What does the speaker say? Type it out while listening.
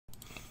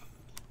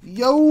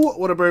Yo,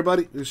 what up,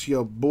 everybody? It's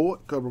your boy,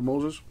 Cover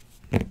Moses.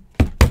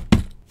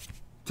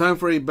 Time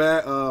for a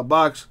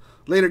box.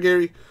 Later,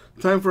 Gary.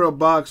 Time for a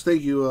box.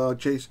 Thank you,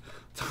 Chase.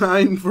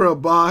 Time for a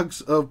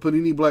box of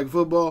Panini Black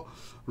Football.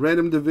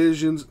 Random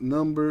Divisions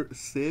number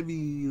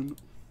 7.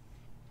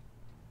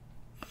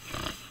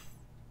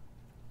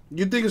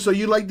 You think so?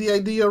 You like the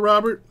idea,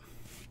 Robert?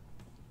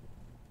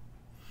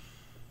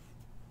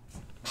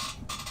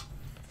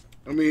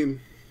 I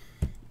mean,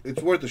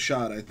 it's worth a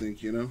shot, I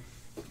think, you know?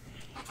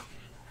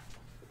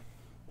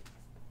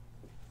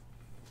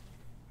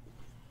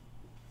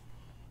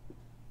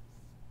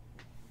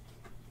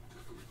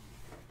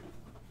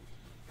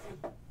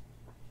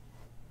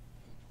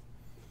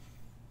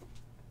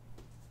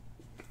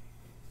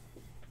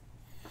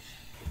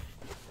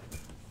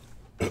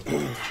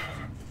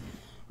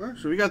 Alright,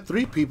 so we got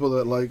 3 people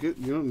that like it.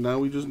 You know, now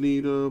we just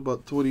need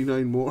about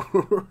 29 more.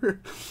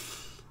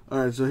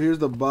 Alright, so here's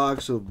the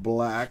box of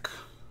black.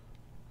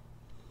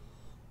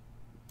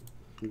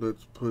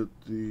 Let's put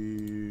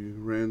the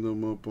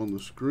random up on the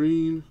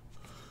screen.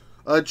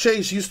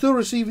 Chase, you still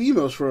receive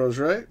emails for us,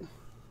 right?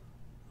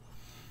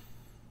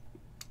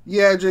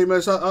 Yeah,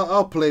 JMS,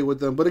 I'll play with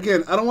them. But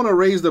again, I don't want to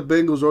raise the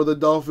Bengals or the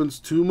Dolphins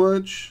too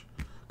much.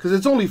 Because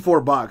it's only 4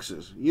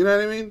 boxes. You know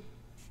what I mean?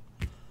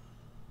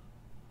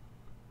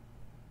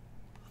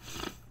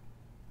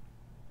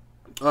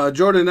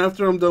 Jordan,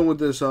 after I'm done with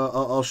this,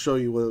 I'll show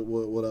you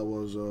what I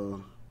was,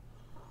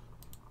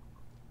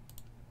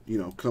 you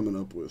know, coming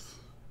up with.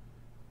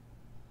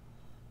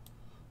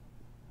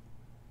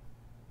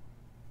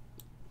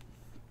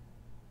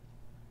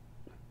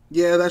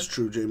 Yeah, that's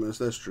true, JMS.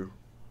 That's true.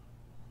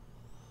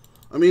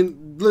 I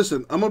mean,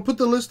 listen, I'm going to put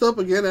the list up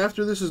again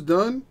after this is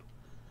done.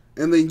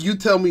 And then you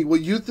tell me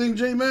what you think,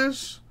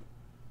 JMS.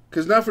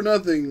 Because not for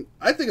nothing,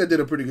 I think I did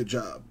a pretty good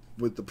job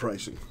with the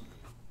pricing.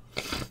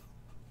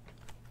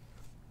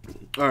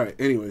 Alright,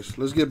 anyways,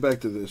 let's get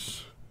back to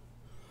this.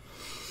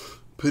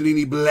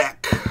 Panini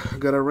Black.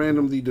 Gotta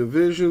random the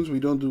divisions. We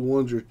don't do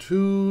 1s or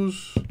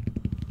 2s.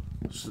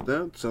 So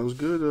that sounds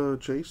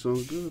good, Chase.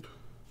 Sounds good.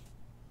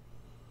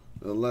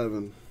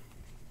 11.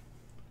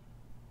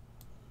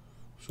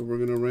 So we're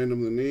gonna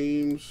random the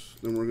names.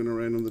 Then we're gonna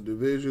random the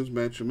divisions,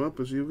 match them up,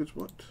 and see who gets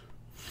what.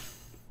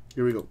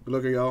 Here we go. Good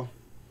luck, y'all.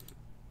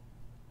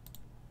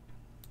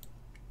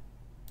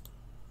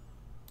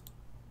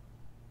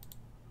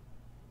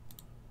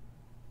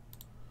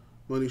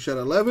 Money shot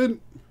 11.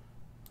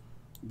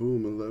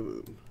 Boom,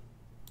 11.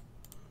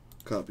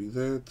 Copy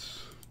that.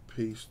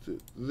 Paste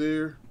it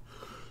there.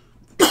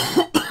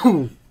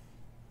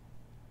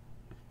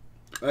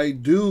 I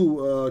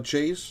do,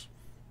 Chase.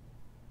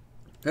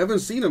 Haven't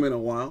seen him in a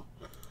while.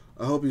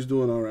 I hope he's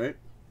doing all right.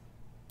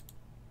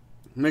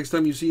 Next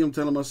time you see him,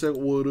 tell him I said,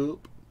 what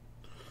up?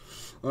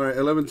 All right,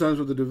 11 times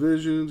with the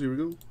divisions. Here we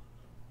go.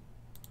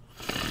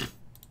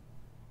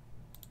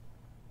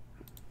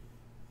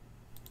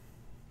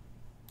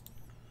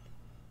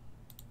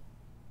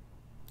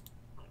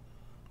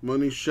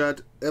 Money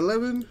shot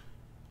 11.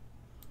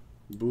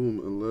 Boom,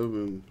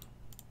 11.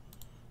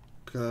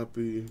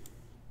 Copy.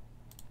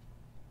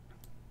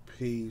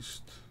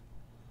 Paste.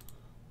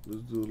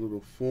 Let's do a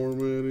little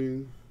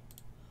formatting.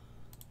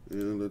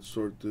 And let's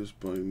sort this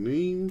by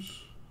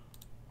names.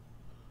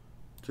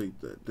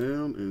 Take that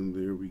down, and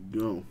there we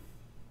go.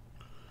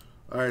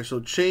 Alright,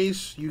 so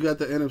Chase, you got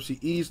the NFC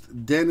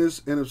East. Dennis,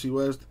 NFC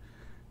West.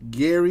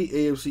 Gary,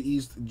 AFC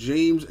East.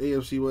 James,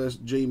 AFC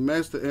West.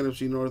 J-Mess, the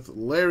NFC North.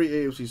 Larry,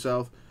 AFC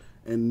South.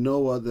 And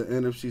Noah, the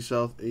NFC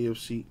South,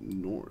 AFC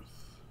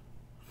North.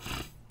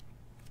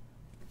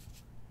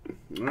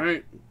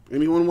 Alright,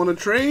 anyone want to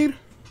trade?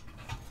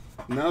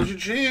 Now's your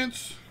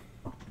chance.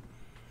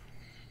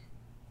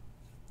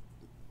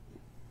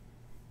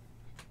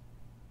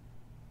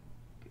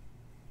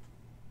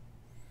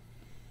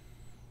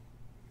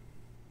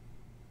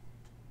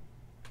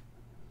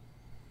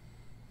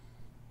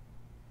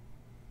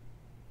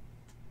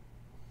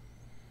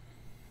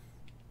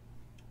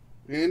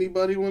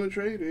 Anybody want to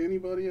trade?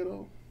 Anybody at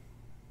all?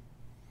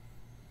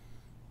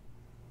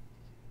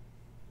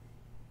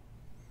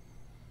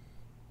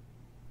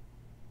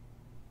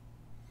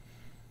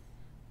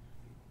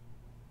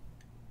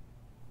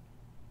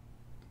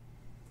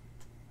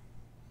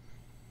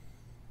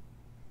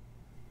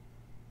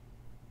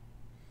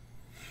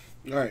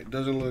 Alright,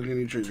 doesn't look like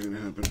any trades are going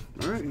to happen.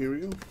 Alright, here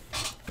we go.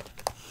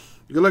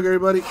 Good luck,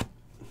 everybody.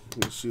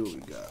 Let's see what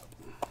we got.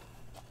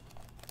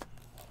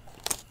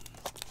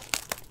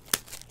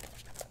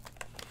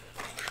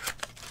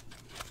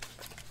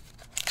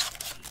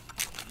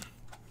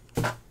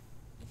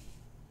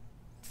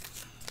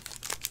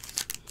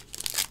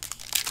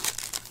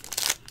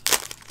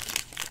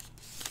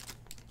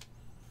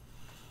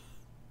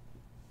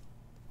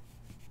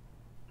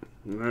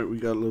 Alright, we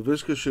got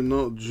LaVisca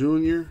Chenault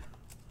Jr.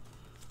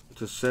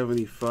 to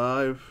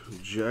 75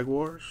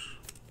 Jaguars.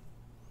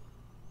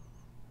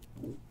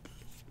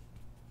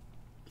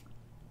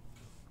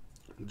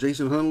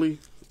 Jason Huntley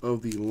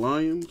of the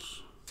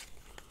Lions.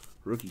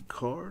 Rookie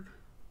card.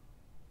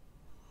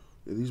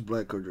 Yeah, these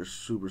black cards are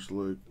super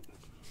slick.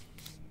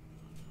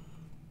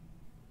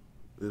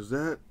 Is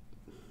that?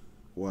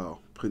 Wow.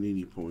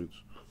 Panini points.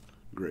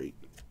 Great.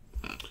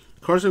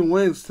 Carson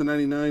Wentz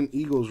 /99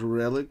 Eagles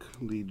relic.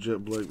 The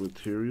jet black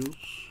materials.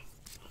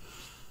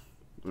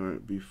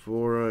 Alright,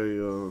 before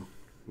I,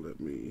 let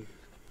me.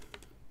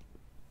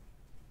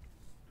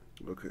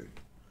 Okay.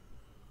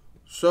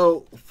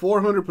 So,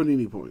 400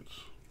 Panini points.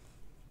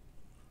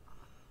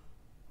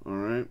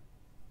 Alright.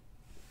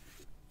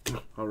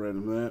 I'll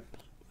random that.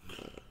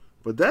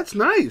 But that's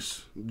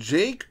nice.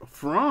 Jake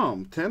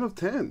Fromm, 10 of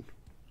 10.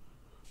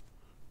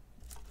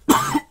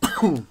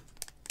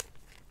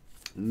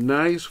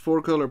 Nice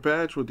 4-color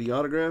patch with the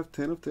autograph,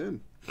 10 of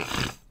 10.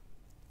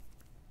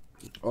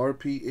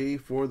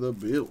 RPA for the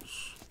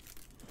Bills.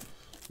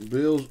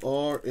 Bills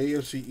are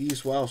AFC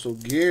East. Wow, so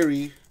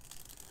Gary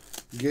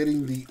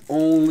getting the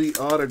only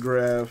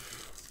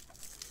autograph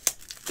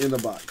in the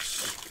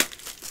box.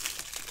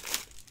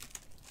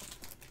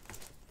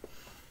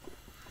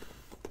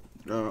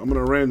 I'm going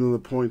to random the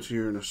points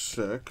here in a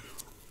sec.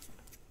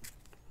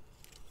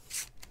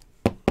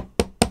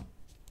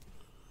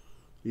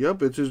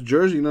 Yep, it's his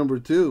jersey number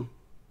 2.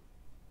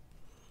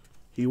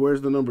 He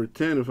wears the number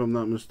 10 if I'm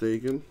not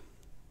mistaken.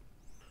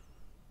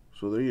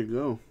 So there you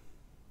go.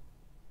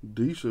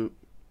 Decent.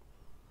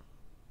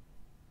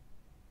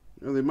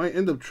 And they might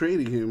end up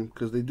trading him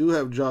because they do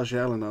have Josh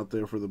Allen out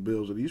there for the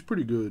Bills, and he's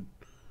pretty good.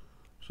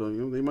 So, you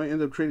know, they might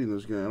end up trading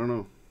this guy. I don't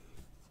know.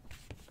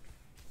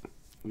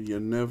 You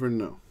never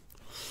know.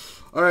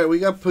 All right, we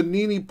got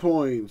Panini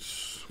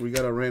points. We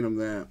got to random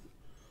that.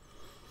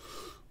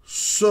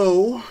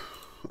 So,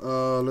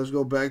 let's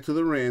go back to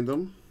the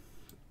random.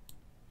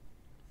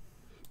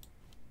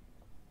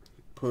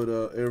 Put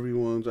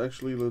everyone's.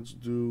 Actually, let's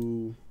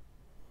do.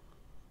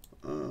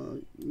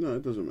 No,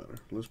 it doesn't matter.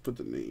 Let's put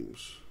the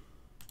names.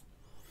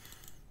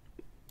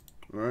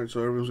 All right,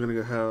 so everyone's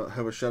gonna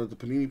have a shot at the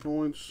Panini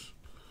points.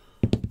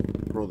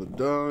 Roll the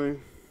die.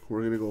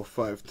 We're gonna go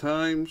 5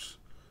 times.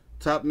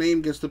 Top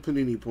name gets the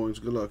Panini points.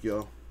 Good luck,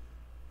 y'all.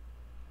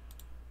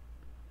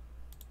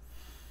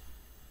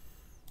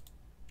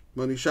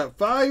 Money shot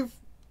 5.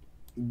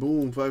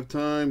 Boom, 5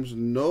 times.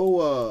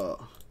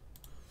 Noah.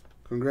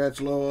 Congrats,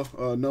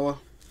 Noah.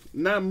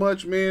 Not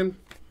much, man,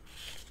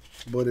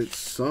 but it's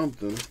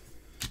something.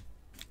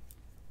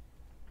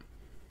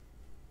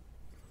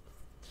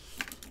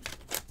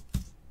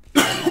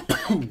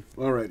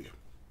 Alrighty.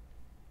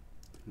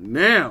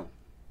 Now,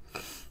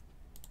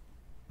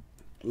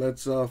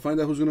 let's find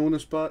out who's going to win a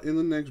spot in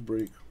the next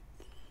break.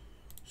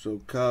 So,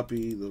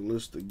 copy the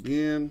list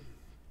again.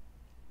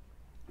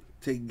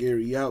 Take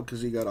Gary out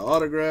because he got an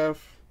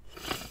autograph.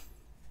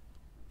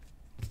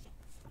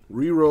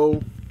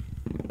 Reroll.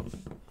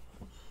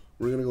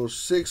 We're going to go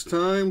 6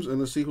 times, and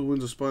let's see who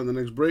wins a spot in the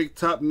next break.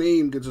 Top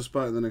name gets a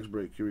spot in the next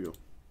break. Here we go.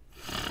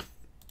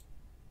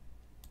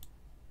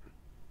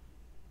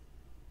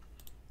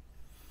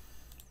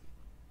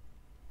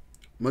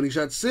 Money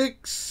shot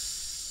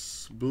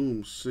 6.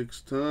 Boom,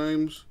 6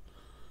 times.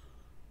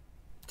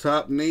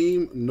 Top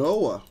name,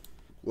 Noah.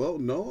 Well,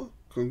 Noah,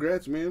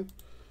 congrats, man.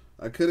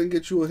 I couldn't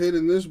get you a hit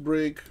in this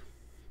break,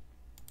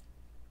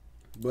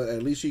 but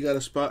at least you got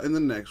a spot in the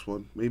next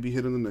one. Maybe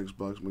hit in the next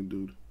box, my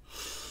dude.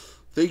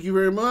 Thank you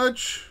very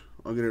much.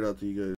 I'll get it out to you guys.